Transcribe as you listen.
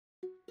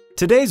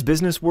Today's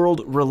business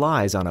world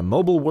relies on a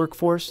mobile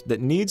workforce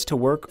that needs to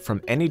work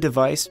from any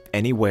device,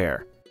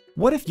 anywhere.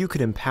 What if you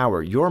could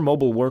empower your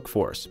mobile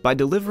workforce by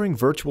delivering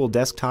virtual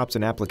desktops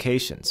and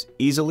applications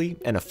easily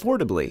and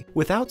affordably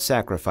without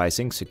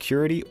sacrificing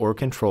security or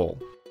control?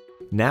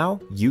 Now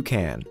you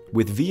can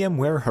with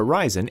VMware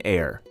Horizon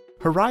Air.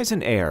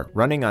 Horizon Air,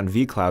 running on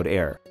vCloud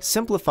Air,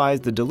 simplifies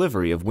the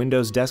delivery of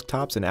Windows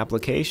desktops and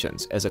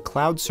applications as a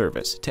cloud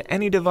service to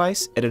any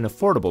device at an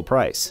affordable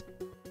price.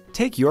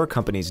 Take your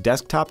company's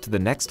desktop to the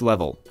next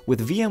level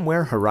with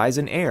VMware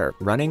Horizon Air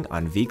running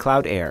on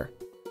vCloud Air.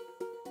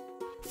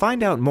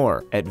 Find out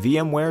more at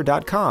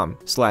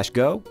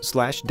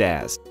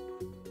vmware.com/go/DAS.